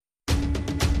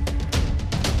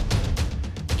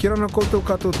Kia ora koutou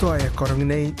katoa toa e korangi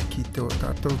nei ki te o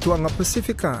tātou tuanga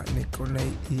Pasifika ne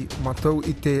konei I matou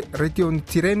I te radio ni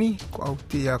Tireni ko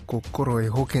Aotea ko Koroe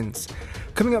Hawkins.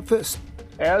 Coming up first.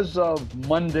 As of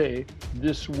Monday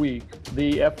this week,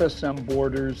 the FSM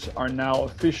borders are now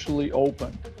officially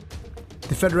open.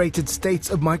 The Federated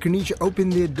States of Micronesia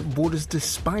opened their borders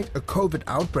despite a COVID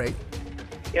outbreak.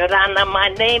 Your Honor, my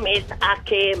name is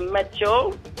Ake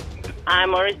Mitchell.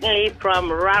 I'm originally from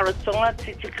Rarotonga,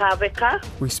 Titikaveka.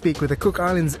 We speak with a Cook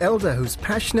Islands elder who's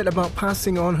passionate about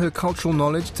passing on her cultural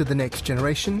knowledge to the next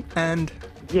generation and...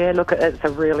 Yeah, look, it's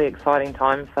a really exciting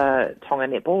time for Tonga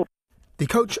netball. The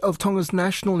coach of Tonga's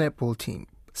national netball team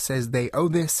says they owe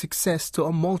their success to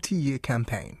a multi-year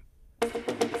campaign.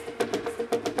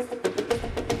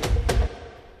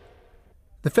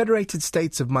 The Federated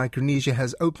States of Micronesia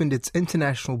has opened its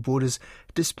international borders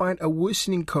despite a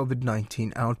worsening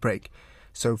COVID-19 outbreak.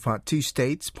 So far, 2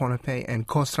 states, Ponape and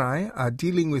Kosrae, are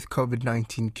dealing with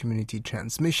COVID-19 community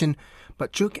transmission,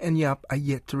 but Chuuk and Yap are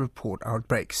yet to report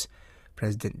outbreaks.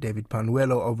 President David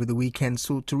Panuelo over the weekend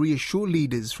sought to reassure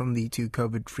leaders from the 2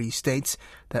 COVID-free states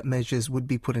that measures would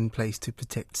be put in place to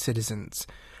protect citizens.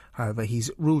 However, he's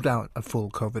ruled out a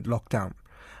full COVID lockdown.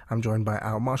 I'm joined by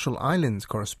our Marshall Islands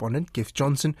correspondent, Gif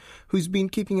Johnson, who's been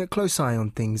keeping a close eye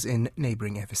on things in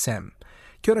neighbouring FSM.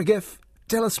 Kia ora, Gif.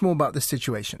 Tell us more about the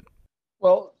situation.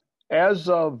 Well, as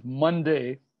of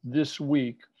Monday this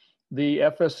week, the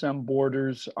FSM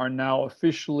borders are now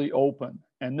officially open.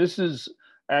 And this is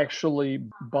actually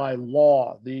by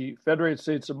law. The Federated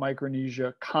States of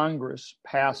Micronesia Congress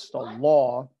passed a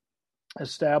law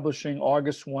establishing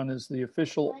August 1 as the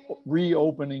official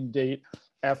reopening date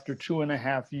after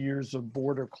 2.5 years of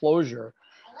border closure.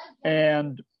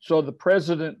 And so the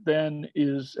president then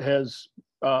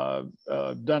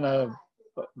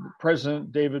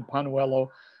President David Panuelo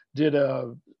did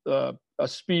a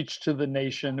speech to the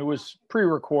nation. It was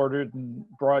pre-recorded and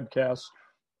broadcast,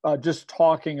 just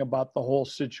talking about the whole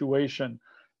situation.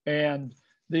 And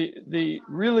the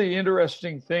really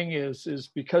interesting thing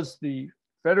is because the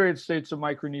Federated States of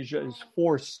Micronesia is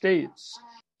 4 states,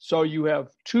 so you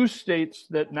have 2 states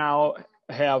that now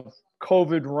have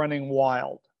COVID running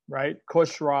wild, right?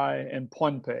 Kosrae and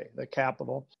Pohnpei, the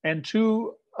capital, and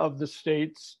 2 of the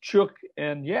states, Chuuk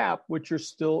and Yap, which are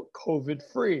still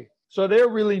COVID-free. So they're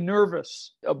really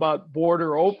nervous about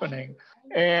border opening.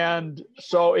 And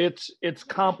so it's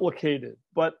complicated.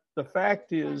 But the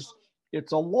fact is,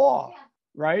 it's a law,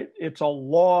 right? It's a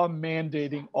law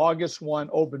mandating August 1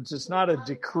 opens. It's not a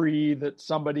decree that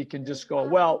somebody can just go,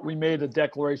 well, we made a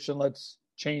declaration, let's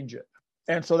change it.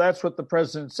 And so that's what the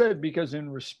president said, because in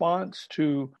response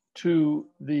to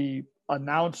the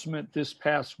announcement this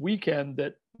past weekend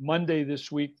that Monday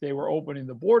this week they were opening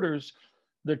the borders,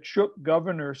 the Chuuk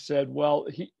governor said, well,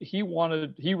 he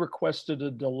requested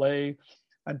a delay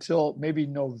until maybe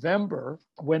November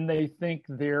when they think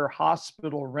their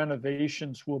hospital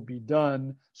renovations will be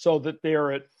done so that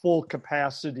they're at full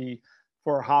capacity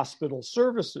for hospital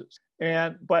services.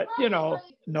 But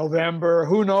November,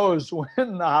 who knows when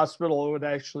the hospital would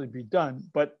actually be done.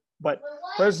 But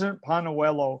President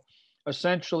Panuelo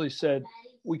essentially said,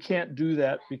 we can't do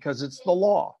that because it's the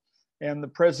law and the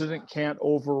president can't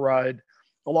override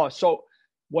the law. So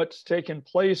what's taken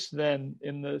place then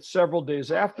in the several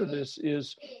days after this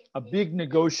is a big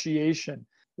negotiation.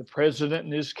 The president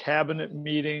and his cabinet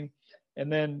meeting,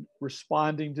 and then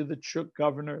responding to the Chuuk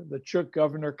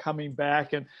governor coming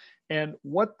back, and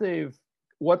what they've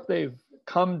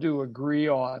come to agree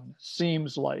on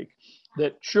seems like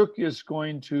that Chuuk is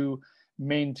going to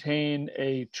maintain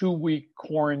a 2-week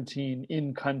quarantine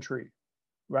in country,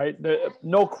 right?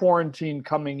 No quarantine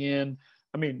coming in.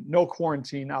 I mean, no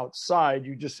quarantine outside.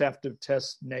 You just have to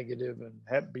test negative and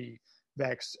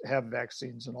have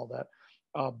vaccines and all that.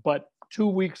 But 2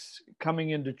 weeks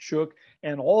coming into Chuuk,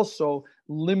 and also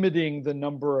limiting the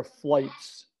number of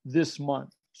flights this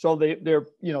month. So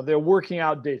they're working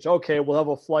out dates. Okay, we'll have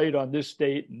a flight on this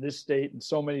date, and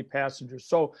so many passengers.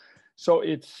 So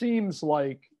it seems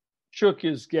like Chuuk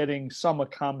is getting some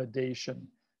accommodation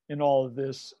in all of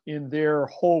this in their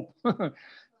hope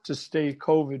to stay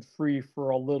COVID-free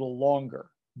for a little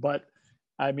longer. But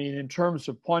I mean, in terms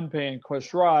of Pohnpei and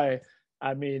Kosrae,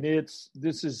 I mean,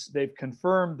 they've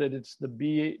confirmed that it's the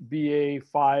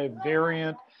BA.5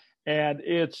 variant, and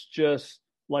it's just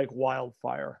like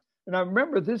wildfire. And I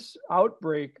remember this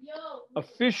outbreak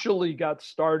officially got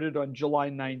started on July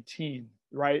 19,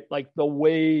 right? Like the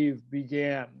wave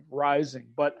began rising,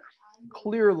 but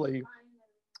clearly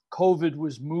COVID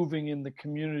was moving in the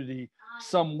community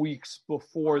some weeks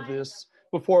before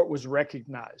it was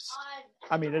recognized.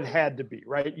 I mean, it had to be,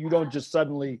 right? You don't just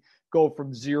suddenly go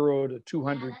from 0 to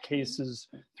 200 cases,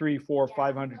 300, 400,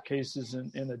 500 cases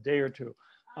in a day or two.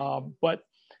 But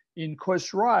in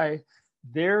Koshrai,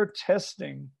 their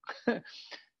testing,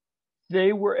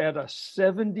 they were at a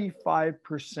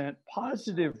 75%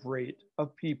 positive rate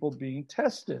of people being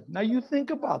tested. Now you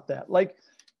think about that, like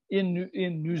in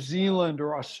New Zealand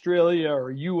or Australia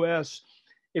or US,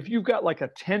 if you've got like a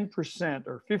 10%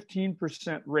 or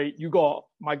 15% rate, you go,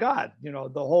 my God, the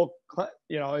whole,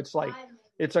 it's like,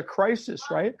 it's a crisis,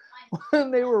 right?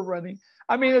 When they were running,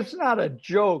 I mean, it's not a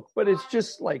joke, but it's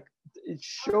just like, it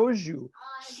shows you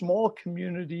small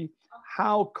community,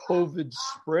 how COVID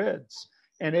spreads.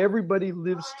 And everybody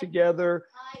lives together.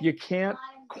 You can't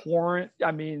quarantine.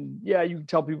 I mean, yeah, you can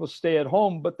tell people stay at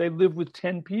home, but they live with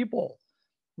 10 people,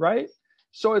 right?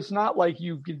 So it's not like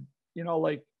you could,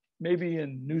 like maybe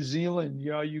in New Zealand,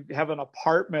 you have an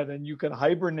apartment and you can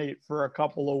hibernate for a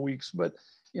couple of weeks. But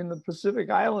in the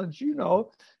Pacific Islands,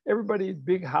 everybody,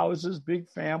 big houses, big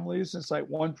families. It's like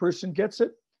one person gets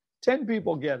it, 10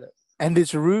 people get it. And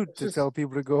it's rude to tell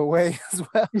people to go away as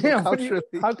well. Yeah,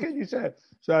 how can you say,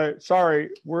 sorry,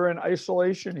 we're in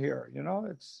isolation here?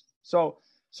 It's so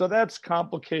that's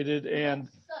complicated, and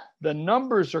the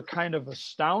numbers are kind of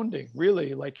astounding,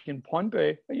 really. Like in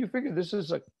Pohnpei, you figure this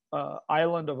is a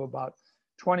island of about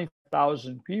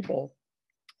 20,000 people,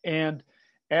 and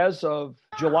as of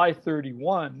July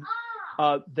 31,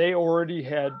 they already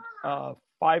had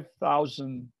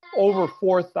 5,000, over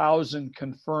 4,000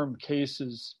 confirmed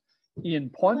cases in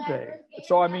Pohnpei.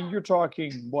 So, I mean, you're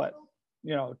talking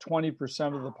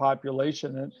 20% of the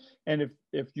population. And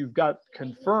if you've got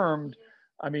confirmed,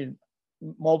 I mean,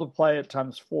 multiply it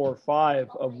times 4 or 5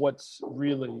 of what's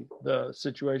really the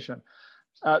situation.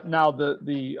 Now,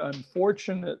 the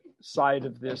unfortunate side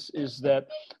of this is that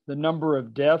the number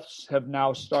of deaths have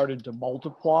now started to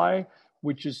multiply,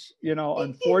 which is,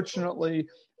 unfortunately,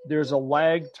 there's a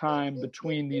lag time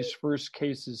between these first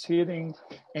cases hitting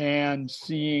and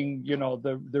seeing,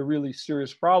 the really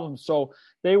serious problems. So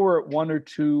they were at 1 or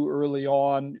 2 early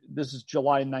on. This is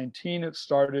July 19, it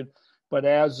started. But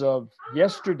as of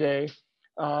yesterday,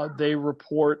 they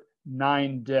report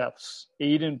 9 deaths,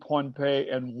 8 in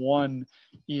Pohnpei and 1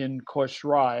 in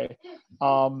Koshrai.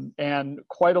 And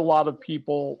quite a lot of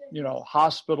people,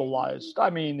 hospitalized. I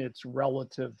mean, it's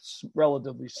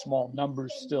relatively small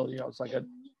numbers still, it's like a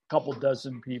couple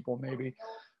dozen people maybe.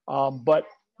 But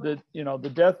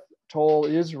the death toll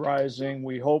is rising.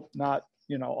 We hope not,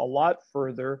 a lot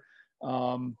further.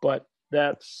 But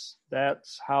that's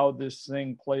how this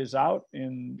thing plays out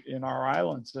in our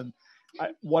islands. And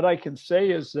what I can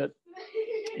say is that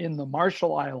in the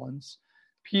Marshall Islands,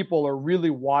 people are really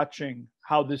watching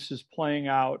how this is playing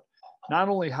out, not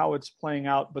only how it's playing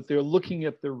out, but they're looking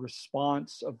at the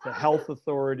response of the health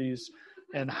authorities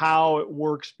and how it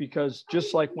works, because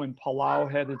just like when Palau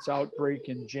had its outbreak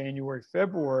in January,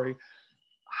 February,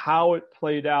 how it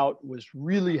played out was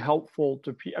really helpful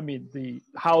to people. I mean,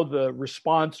 how the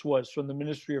response was from the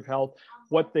Ministry of Health,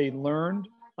 what they learned,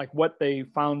 like what they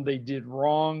found they did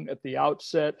wrong at the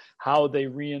outset, how they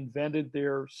reinvented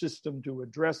their system to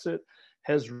address it,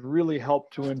 has really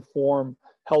helped to inform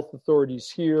health authorities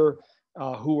here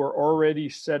who are already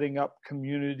setting up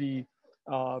community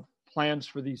plans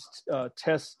for these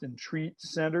test and treat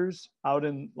centers out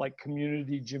in like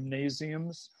community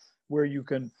gymnasiums where you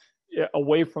can,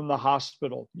 away from the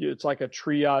hospital. It's like a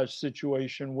triage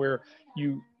situation where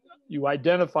you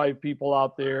identify people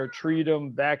out there, treat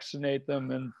them, vaccinate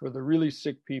them, and for the really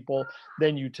sick people,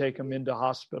 then you take them into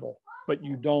hospital. But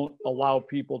you don't allow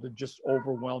people to just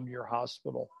overwhelm your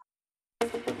hospital.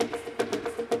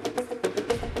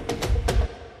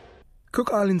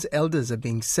 Cook Islands elders are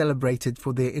being celebrated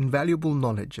for their invaluable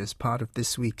knowledge as part of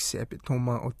this week's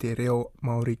Epitoma o Te Reo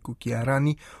Maori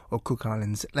Kukiarani or Cook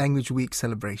Islands Language Week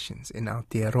celebrations in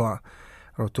Aotearoa.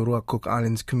 Rotorua Cook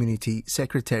Islands Community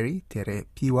Secretary Tere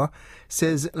Piwa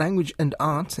says language and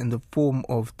art in the form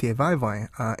of Te Vaivai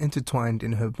are intertwined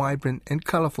in her vibrant and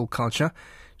colourful culture.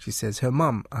 She says her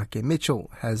mum, Ake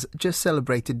Mitchell, has just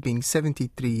celebrated being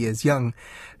 73 years young,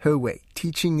 her way,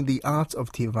 teaching the art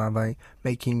of Te Vaivai,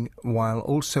 making while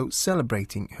also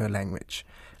celebrating her language.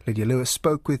 Lydia Lewis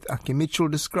spoke with Ake Mitchell,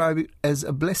 described it as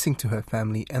a blessing to her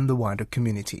family and the wider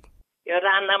community. Your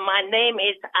Honor, my name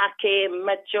is Ake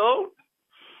Mitchell.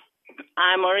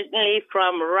 I'm originally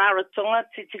from Rarotonga,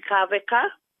 Titikaveka,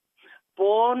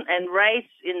 born and raised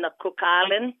in the Cook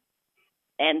Island,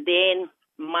 and then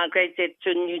migrated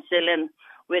to New Zealand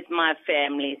with my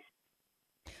family.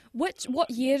 What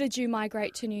year did you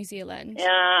migrate to New Zealand?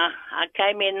 I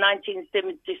came in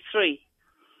 1973.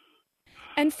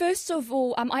 And first of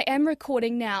all, I am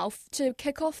recording now. To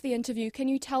kick off the interview, can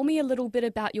you tell me a little bit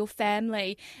about your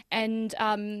family and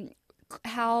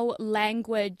how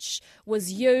language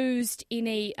was used?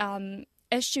 Any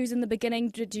issues in the beginning?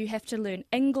 Did you have to learn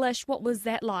English? What was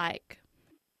that like?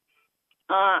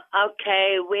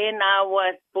 Okay, when I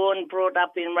was born, brought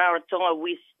up in Rarotonga,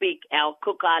 we speak our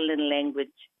Cook Island language.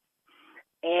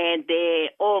 And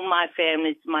all my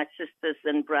families, my sisters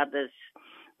and brothers,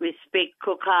 we speak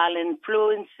Cook Island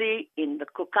fluency in the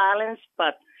Cook Islands,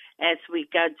 but as we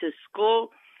go to school,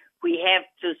 we have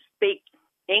to speak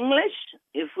English.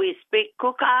 If we speak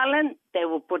Cook Island, they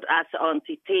will put us on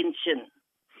detention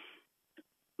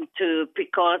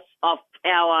because of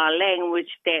our language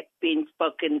that's been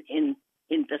spoken in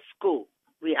the school.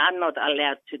 We are not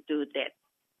allowed to do that,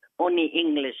 only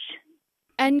English.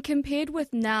 And compared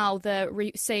with now,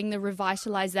 seeing the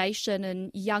revitalisation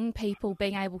and young people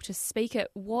being able to speak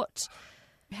it,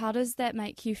 how does that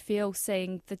make you feel,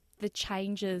 seeing the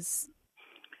changes?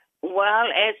 Well,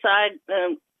 as I,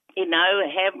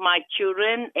 have my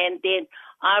children, and then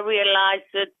I realized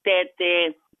that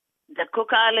the Cook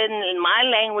Island, in my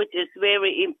language, is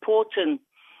very important.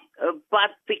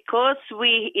 But because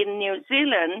we in New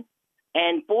Zealand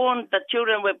and the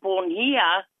children were born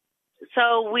here,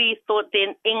 so we thought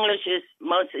then English is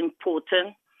most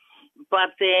important.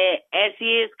 But as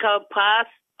years go past,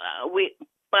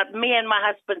 but me and my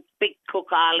husband speak Cook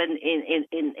Island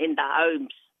in the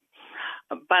homes.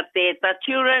 But the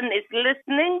children is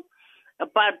listening,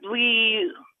 but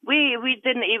we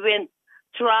didn't even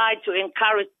try to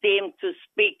encourage them to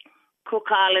speak Cook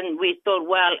Island. We thought,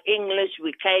 well, English,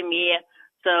 we came here,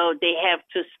 so they have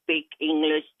to speak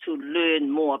English to learn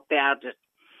more about it.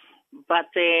 But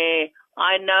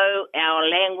I know our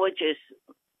language is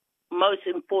most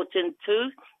important too.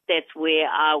 That's where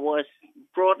I was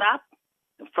brought up,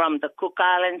 from the Cook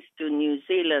Islands to New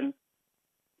Zealand.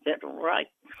 Is that all right?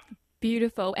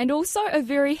 Beautiful. And also a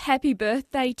very happy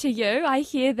birthday to you. I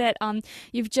hear that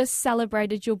you've just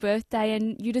celebrated your birthday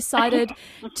and you decided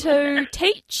to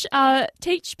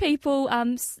teach people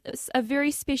a very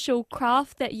special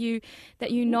craft that you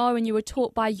know and you were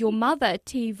taught by your mother,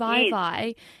 Te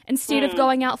Vai, instead of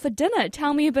going out for dinner.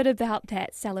 Tell me a bit about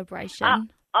that celebration.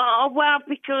 Well,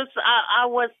 because I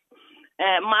was,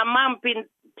 my mom been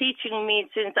teaching me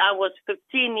since I was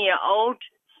 15-year-old.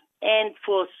 And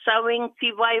for sewing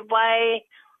Te Vai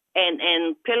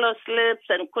and pillow slips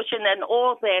and cushion and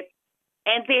all that.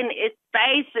 And then it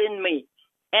stays in me.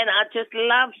 And I just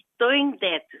love doing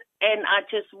that. And I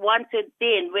just wanted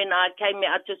then, when I came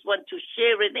here, I just want to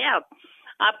share it out.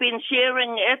 I've been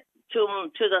sharing it to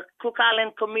the Cook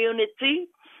Island community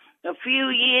a few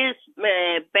years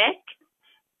back.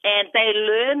 And they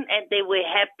learned and they were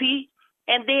happy.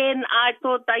 And then I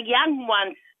thought the young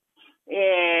ones,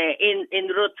 in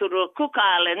Rotorua, Cook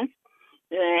Islands,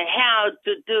 how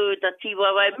to do the Te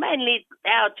Vai, mainly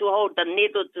how to hold the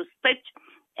needle to stitch.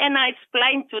 And I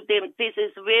explained to them this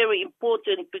is very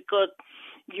important because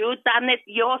you've done it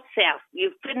yourself.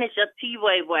 You finish a Te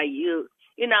Vai.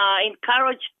 I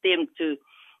encourage them to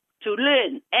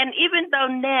learn. And even though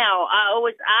now I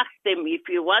always ask them, if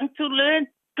you want to learn,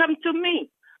 come to me.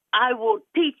 I will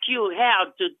teach you how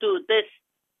to do this,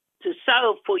 to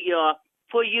sew for your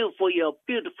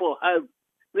beautiful home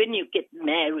when you get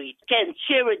married. Can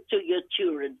share it to your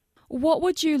children. What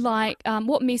would you like,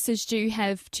 what message do you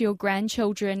have to your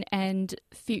grandchildren and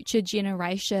future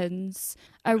generations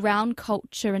around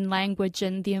culture and language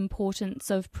and the importance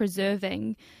of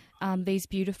preserving these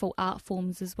beautiful art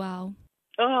forms as well?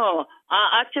 Oh,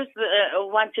 I just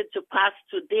wanted to pass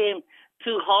to them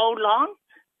to hold on,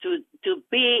 to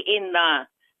be in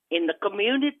the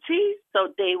community so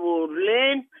they will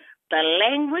learn the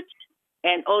language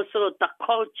and also the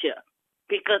culture,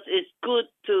 because it's good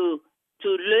to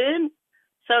learn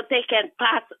so they can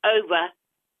pass over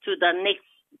to the next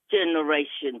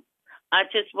generation. I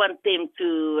just want them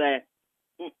to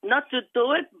not to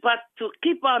do it, but to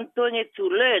keep on doing it, to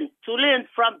learn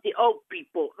from the old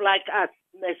people like us,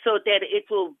 so that it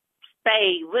will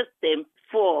stay with them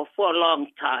for a long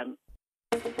time.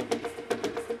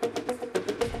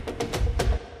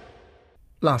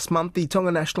 Last month, the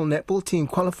Tonga national netball team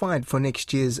qualified for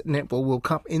next year's Netball World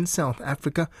Cup in South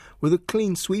Africa with a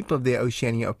clean sweep of their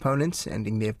Oceania opponents,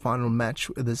 ending their final match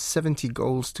with a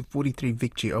 70-43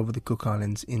 victory over the Cook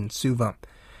Islands in Suva.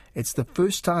 It's the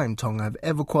first time Tonga have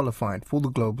ever qualified for the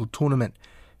global tournament.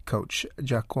 Coach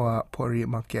Jakwa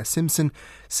Porimakia-Simpson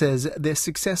says their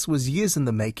success was years in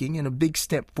the making and a big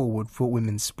step forward for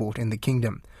women's sport in the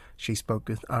kingdom. She spoke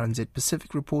with RNZ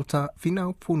Pacific reporter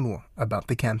Finau Ponua about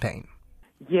the campaign.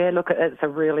 Yeah, look, it's a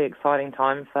really exciting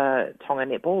time for Tonga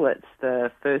netball. It's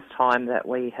the first time that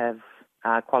we have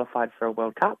qualified for a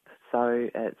World Cup, so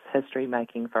it's history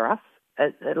making for us.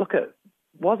 It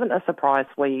wasn't a surprise.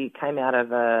 We came out of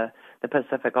the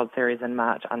Pacific Odd Series in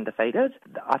March undefeated.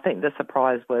 I think the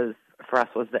surprise for us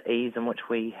was the ease in which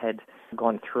we had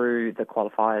gone through the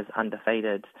qualifiers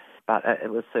undefeated, but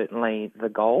it was certainly the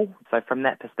goal. So from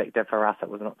that perspective, for us, it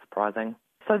was not surprising.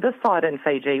 So this side in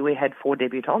Fiji, we had 4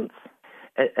 debutantes.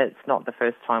 It's not the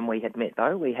first time we had met,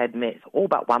 though. We had met all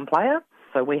but one player.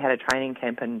 So we had a training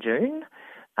camp in June,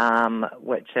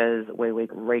 which is where we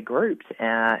regrouped.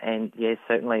 And, yes,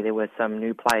 certainly there were some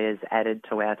new players added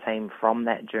to our team from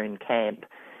that June camp.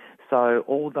 So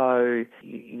although,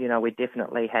 we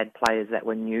definitely had players that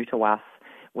were new to us,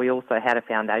 we also had a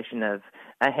foundation of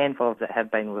a handful that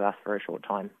have been with us for a short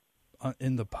time.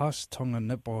 In the past, Tonga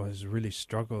netball has really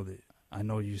struggled. I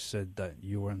know you said that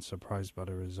you weren't surprised by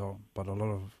the result, but a lot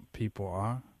of people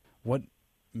are. What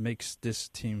makes this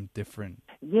team different?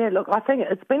 Yeah, look, I think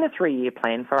it's been a 3-year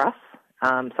plan for us,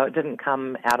 so it didn't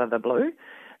come out of the blue.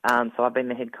 So I've been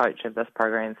the head coach of this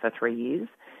program for 3 years,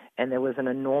 and there was an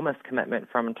enormous commitment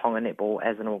from Tonga Netball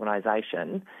as an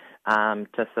organisation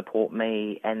to support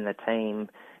me and the team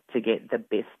to get the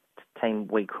best team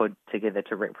we could together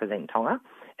to represent Tonga.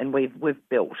 And we've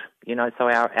built, so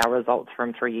our results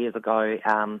from 3 years ago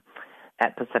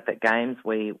at Pacific Games,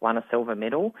 we won a silver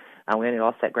medal. We only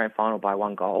lost that grand final by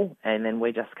 1 goal. And then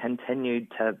we just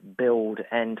continued to build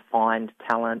and find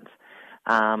talent,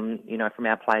 from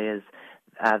our players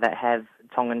that have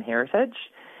Tongan heritage.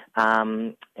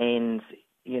 And,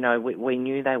 we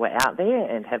knew they were out there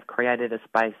and have created a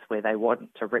space where they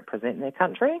want to represent their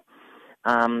country.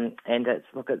 And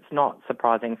it's not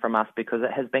surprising from us because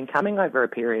it has been coming over a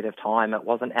period of time. It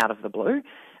wasn't out of the blue.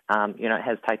 It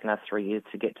has taken us 3 years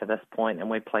to get to this point, and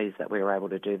we're pleased that we were able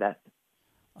to do that.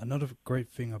 Another great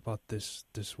thing about this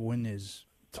win is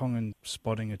Tongan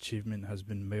sporting achievement has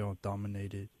been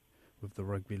male-dominated with the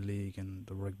rugby league and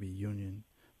the rugby union,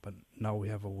 but now we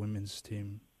have a women's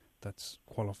team that's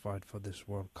qualified for this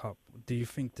World Cup. Do you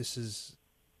think this is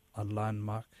a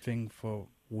landmark thing for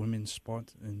women's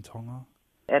sport in Tonga?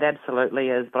 It absolutely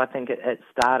is, but I think it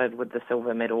started with the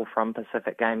silver medal from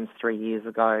Pacific Games 3 years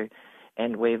ago,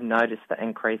 and we've noticed the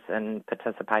increase in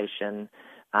participation.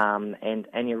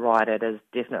 And you're right, it is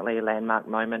definitely a landmark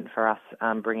moment for us,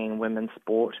 bringing women's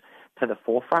sport to the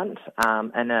forefront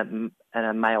in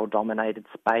a male-dominated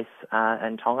space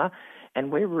in Tonga. And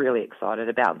we're really excited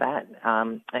about that.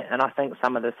 And I think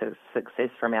some of the success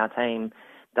from our team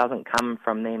doesn't come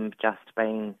from them just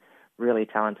being really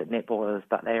talented netballers,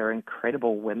 but they are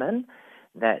incredible women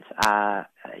that are,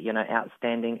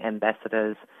 outstanding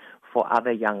ambassadors for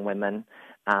other young women.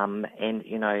 And,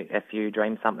 if you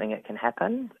dream something, it can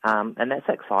happen. And that's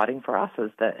exciting for us,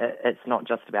 is that it's not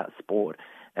just about sport.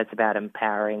 It's about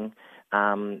empowering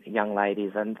young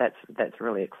ladies, and that's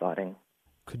really exciting.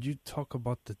 Could you talk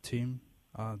about the team,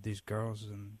 these girls,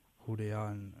 and who they are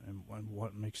and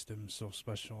what makes them so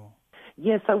special?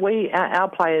 Yeah, so our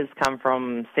players come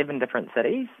from 7 different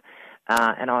cities,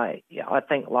 and I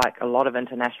think like a lot of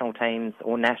international teams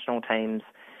or national teams,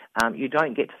 you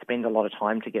don't get to spend a lot of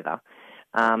time together.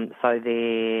 So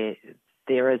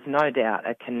there is no doubt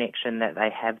a connection that they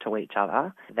have to each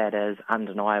other that is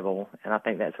undeniable, and I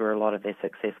think that's where a lot of their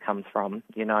success comes from,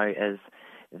 is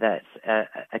that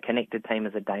a connected team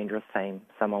is a dangerous team,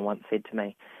 someone once said to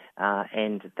me,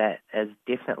 and that is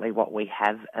definitely what we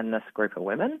have in this group of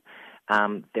women.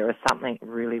 There is something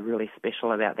really, really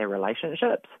special about their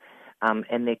relationships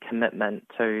and their commitment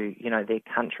to, their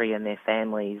country and their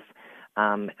families,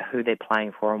 who they're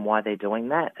playing for and why they're doing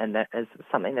that. And that is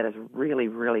something that is really,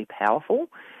 really powerful.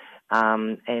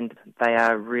 And they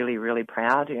are really, really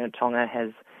proud. Tonga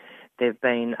there have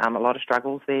been a lot of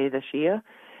struggles there this year.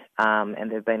 And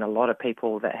there have been a lot of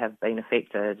people that have been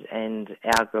affected, and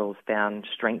our girls found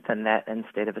strength in that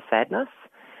instead of a sadness.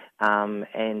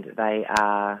 And they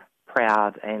are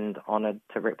proud and honoured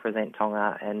to represent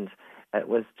Tonga, and it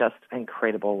was just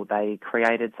incredible. They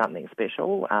created something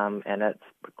special, and it's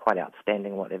quite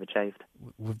outstanding what they've achieved.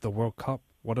 With the World Cup,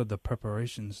 what are the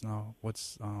preparations now?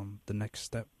 What's the next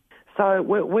step? So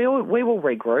we will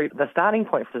regroup. The starting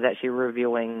point is actually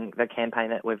reviewing the campaign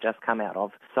that we've just come out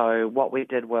of. So what we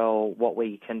did well, what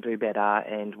we can do better,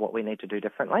 and what we need to do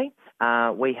differently.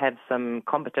 We have some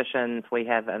competitions. We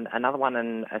have another one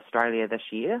in Australia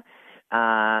this year.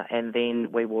 And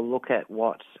then we will look at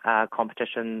what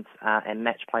competitions and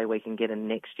match play we can get in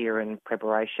next year in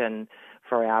preparation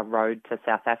for our road to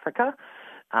South Africa.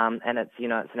 And it's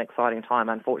an exciting time.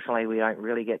 Unfortunately, we don't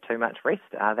really get too much rest.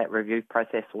 That review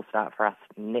process will start for us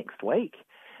next week.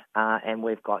 and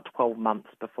we've got 12 months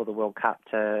before the World Cup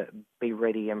to be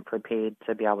ready and prepared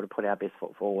to be able to put our best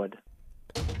foot forward.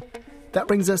 That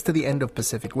brings us to the end of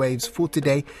Pacific Waves for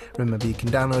today. Remember, you can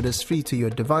download us free to your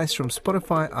device from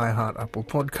Spotify, iHeart, Apple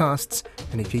Podcasts.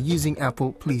 And if you're using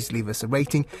Apple, please leave us a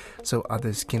rating so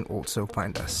others can also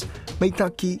find us.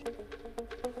 Meitaki.